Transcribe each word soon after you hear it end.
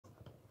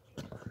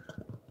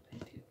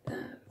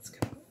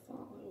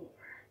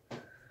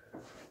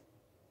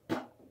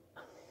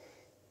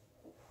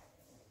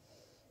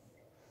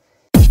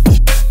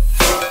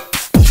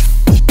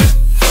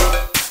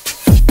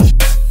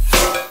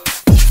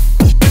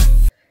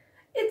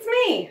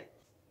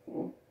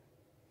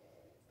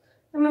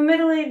I'm a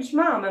middle-aged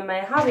mom and my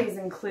hobbies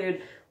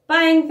include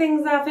buying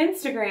things off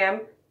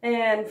Instagram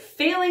and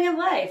failing at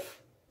life.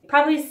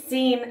 Probably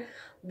seen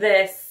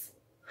this.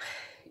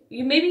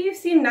 Maybe you've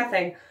seen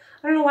nothing.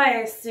 I don't know why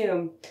I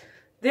assume.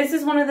 This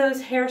is one of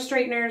those hair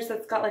straighteners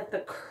that's got like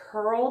the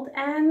curled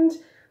end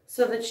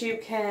so that you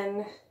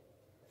can,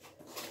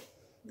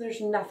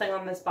 there's nothing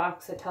on this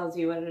box that tells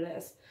you what it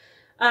is.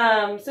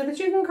 So that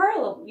you can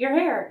curl your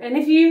hair. And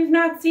if you've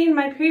not seen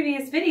my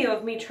previous video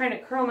of me trying to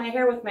curl my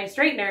hair with my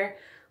straightener,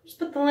 I'll just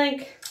put the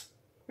link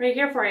right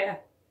here for you.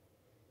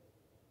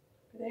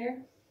 There,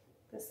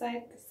 this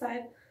side, this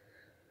side.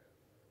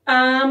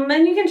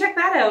 And you can check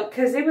that out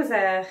because it was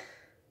a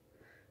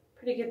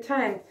pretty good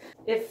time.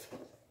 If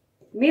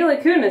Mila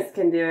Kunis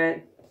can do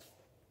it,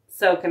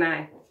 so can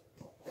I.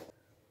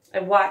 I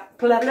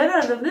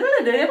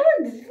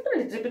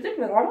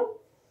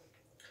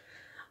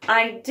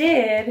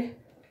did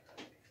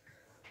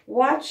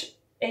watch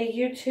a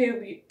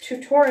YouTube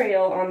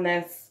tutorial on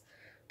this,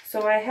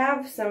 so I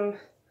have some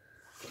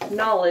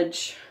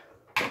knowledge.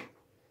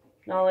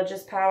 Knowledge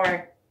is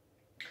power.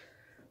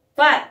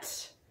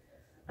 But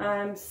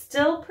I'm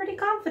still pretty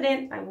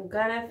confident I'm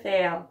gonna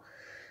fail.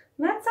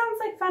 And that sounds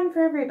like fun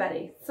for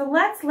everybody. So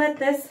let's let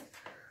this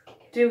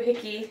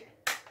doohickey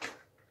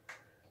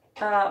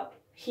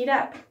heat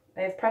up.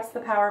 I've pressed the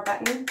power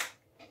button.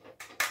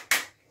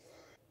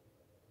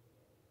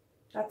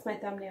 That's my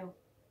thumbnail.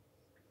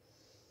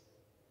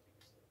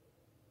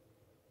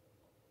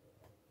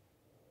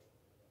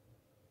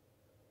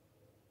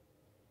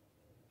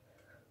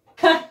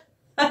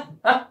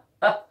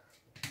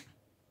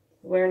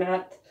 We're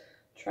not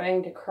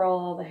trying to curl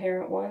all the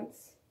hair at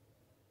once.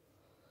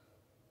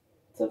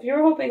 So if you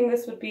were hoping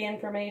this would be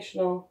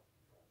informational,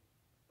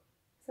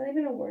 is that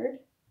even a word?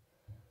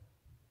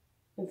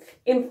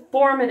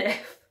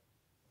 Informative.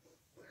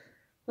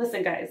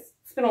 Listen guys,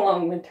 it's been a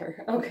long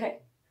winter, okay?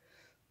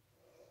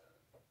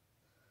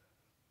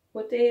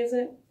 What day is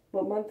it?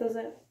 What month is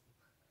it?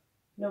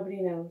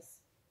 Nobody knows.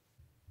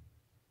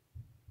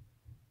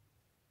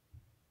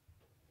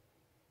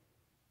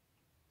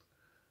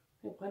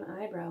 My one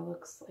eyebrow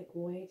looks like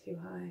way too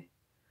high.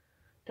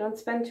 Don't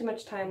spend too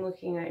much time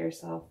looking at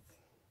yourself.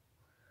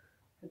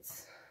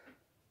 It's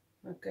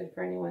not good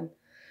for anyone.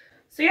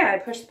 So yeah, I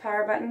pushed the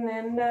power button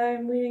and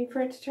I'm waiting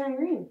for it to turn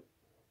green.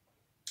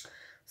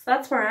 So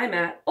that's where I'm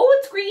at. Oh,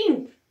 it's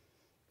green!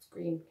 It's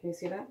green. Can you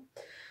see that?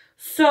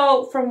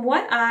 So from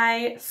what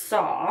I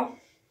saw,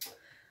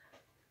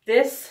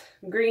 this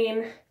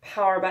green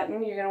power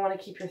button, you're going to want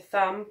to keep your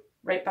thumb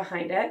right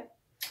behind it.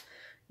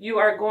 You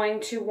are going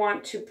to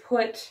want to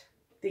put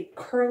the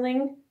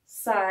curling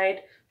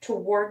side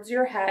towards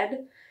your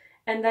head,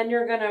 and then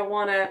you're going to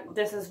want to,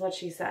 this is what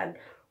she said,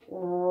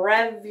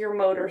 rev your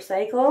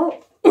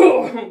motorcycle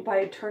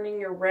by turning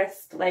your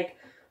wrist like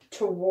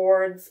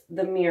towards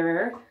the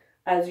mirror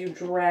as you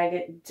drag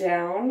it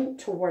down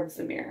towards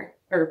the mirror.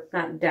 Or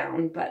not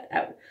down, but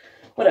out.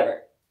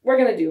 Whatever. We're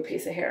going to do a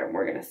piece of hair and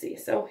we're going to see.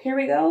 So here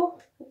we go.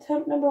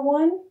 Attempt number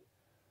 1.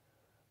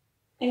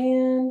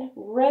 And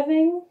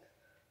revving.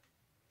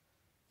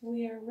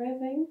 We are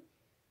revving.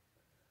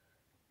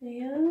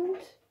 And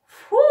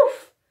whew!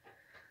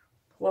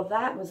 Well,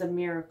 that was a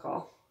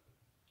miracle.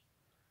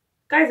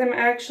 Guys, I'm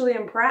actually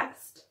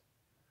impressed.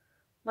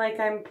 Like,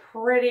 I'm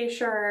pretty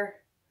sure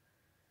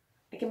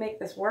I can make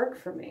this work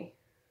for me.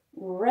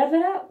 Rev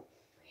it up.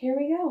 Here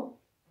we go.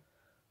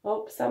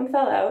 Oh, some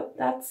fell out.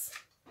 That's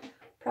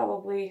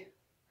probably,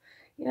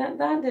 yeah,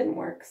 that didn't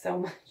work so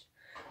much.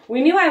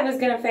 We knew I was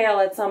going to fail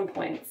at some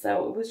point,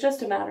 so it was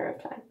just a matter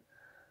of time.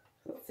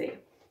 Let's see.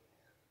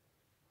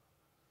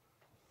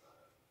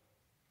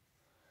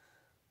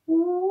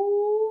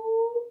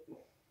 Ooh.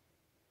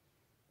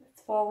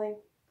 It's falling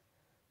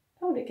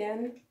out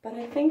again, but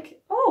I think,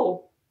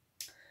 oh,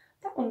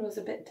 that one was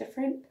a bit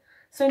different.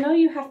 So I know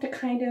you have to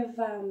kind of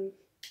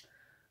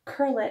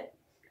curl it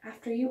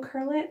after you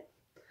curl it.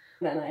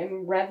 Then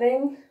I'm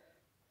revving,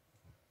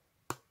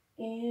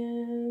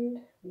 and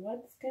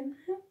what's gonna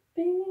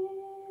happen?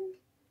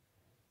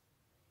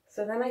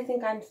 So then I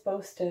think I'm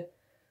supposed to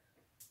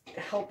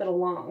help it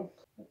along.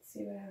 Let's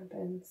see what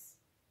happens.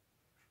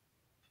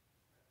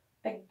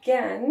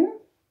 Again,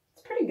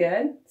 it's pretty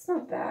good. It's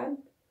not bad.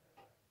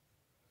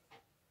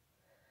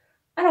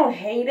 I don't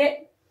hate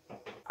it.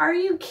 Are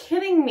you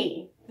kidding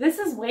me? This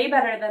is way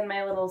better than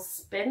my little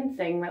spin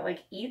thing that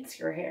like eats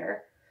your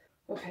hair.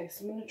 Okay,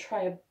 so I'm gonna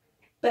try a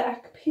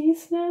back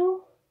piece now.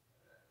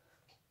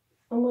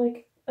 I'm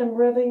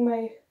revving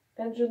my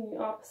engine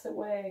the opposite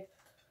way.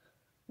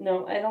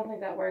 No, I don't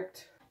think that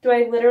worked. Do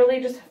I literally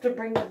just have to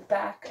bring the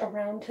back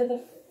around to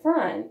the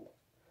front?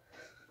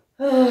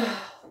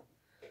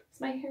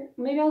 Is my hair,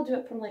 maybe I'll do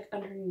it from like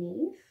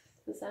underneath.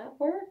 Does that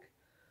work?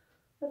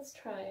 Let's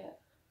try it.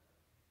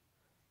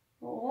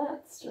 Well,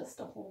 that's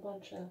just a whole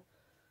bunch of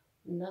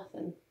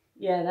nothing.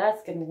 Yeah,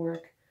 that's gonna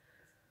work.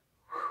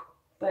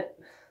 But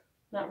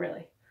not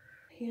really.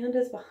 Hand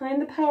is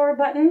behind the power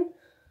button,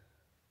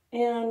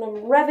 and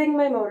I'm revving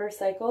my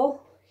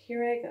motorcycle.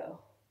 Here I go.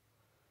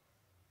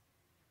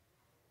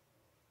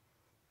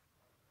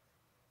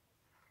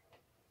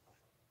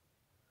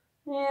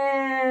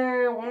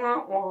 Yeah,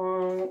 wah,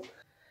 wah.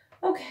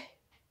 Okay.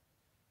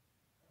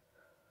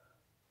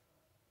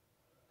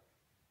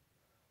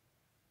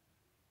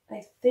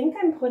 I think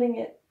I'm putting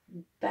it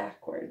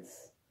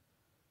backwards.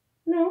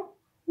 No,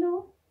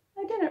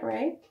 I did it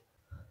right.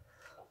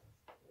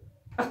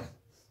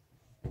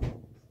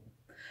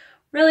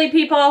 Really,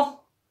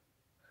 people?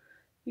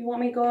 You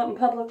want me to go out in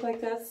public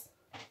like this?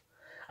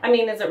 I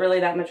mean, is it really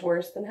that much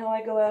worse than how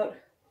I go out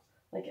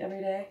like every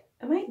day?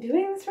 Am I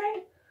doing this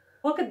right?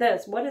 Look at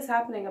this. What is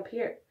happening up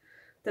here?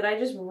 Did I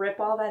just rip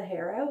all that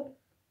hair out?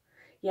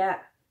 Yeah,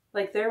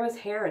 like there was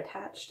hair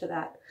attached to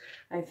that,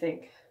 I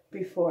think,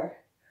 before.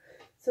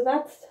 So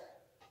that's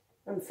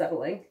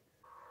unsettling.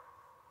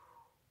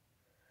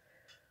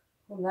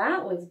 Well,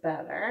 that was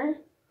better.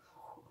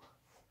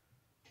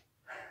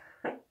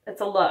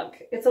 It's a look.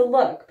 It's a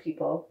look,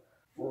 people.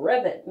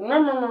 Ribbit.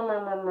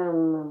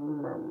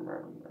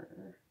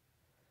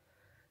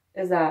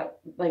 Is that,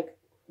 like,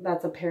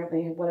 that's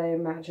apparently what I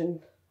imagine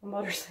a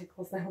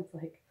motorcycle sounds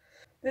like.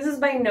 This is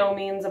by no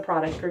means a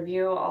product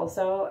review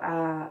also.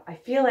 I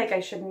feel like I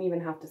shouldn't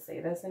even have to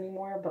say this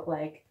anymore, but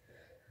like,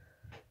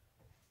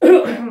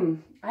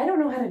 I don't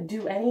know how to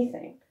do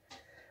anything.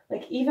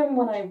 Like, even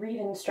when I read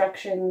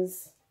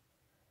instructions,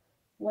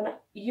 when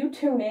you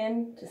tune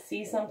in to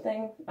see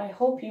something, I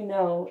hope you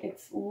know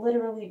it's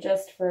literally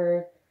just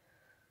for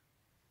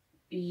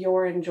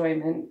your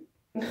enjoyment.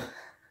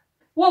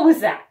 What was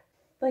that?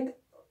 Like,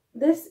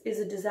 this is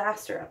a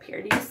disaster up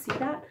here. Do you see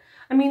that?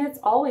 I mean, it's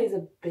always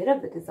a bit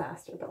of a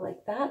disaster, but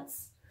like,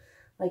 that's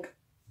like,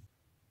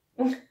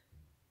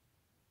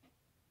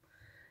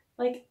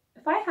 like,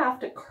 if I have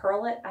to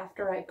curl it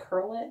after I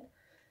curl it,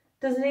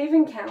 does it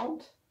even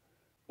count?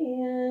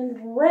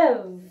 And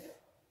rev.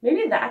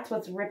 Maybe that's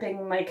what's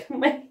ripping like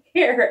my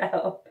hair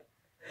out.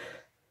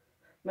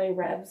 My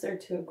revs are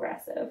too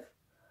aggressive.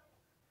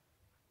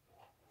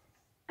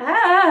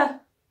 Ah!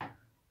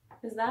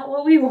 Is that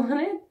what we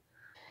wanted?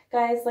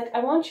 Guys, like, I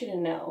want you to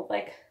know,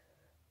 like,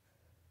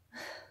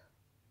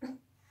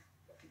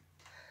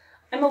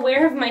 I'm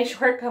aware of my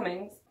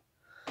shortcomings.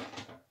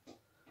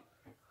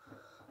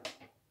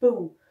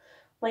 Boom.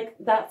 Like,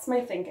 that's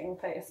my thinking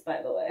face,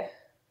 by the way.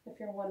 If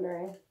you're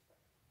wondering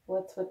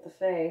what's with the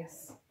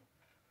face,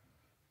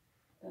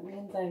 that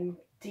means I'm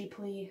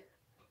deeply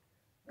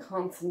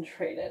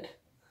concentrated.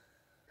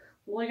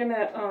 We're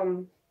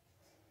gonna,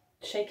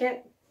 shake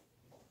it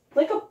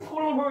like a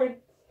Polaroid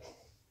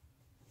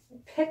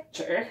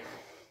picture.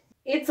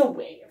 It's a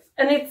wave.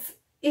 And it's,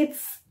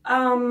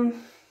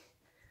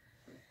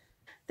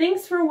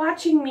 thanks for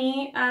watching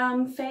me,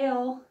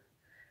 fail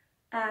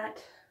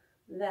at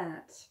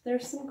that.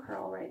 There's some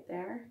curl right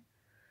there.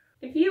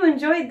 If you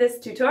enjoyed this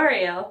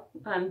tutorial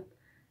on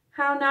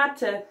how not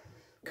to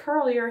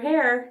curl your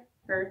hair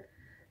or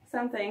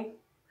something,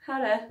 how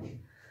to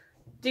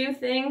do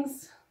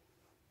things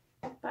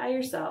by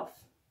yourself,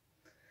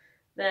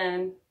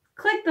 then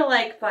click the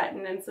like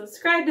button and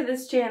subscribe to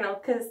this channel,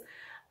 because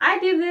I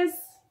do this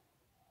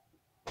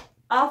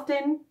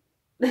often.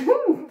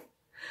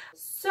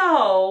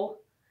 So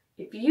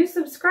if you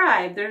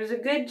subscribe, there's a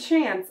good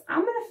chance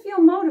I'm going to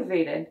feel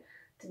motivated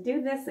to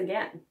do this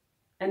again.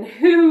 And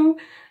who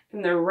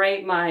in their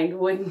right mind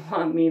wouldn't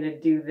want me to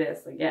do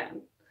this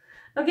again?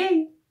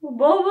 Okay,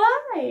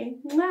 bye-bye.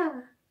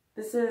 Mwah.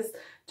 This is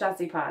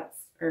Jocey Potts,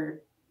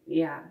 or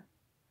yeah,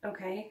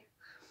 okay.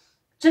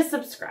 Just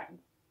subscribe,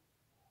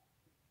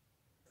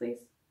 please.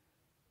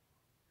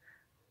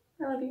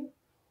 I love you.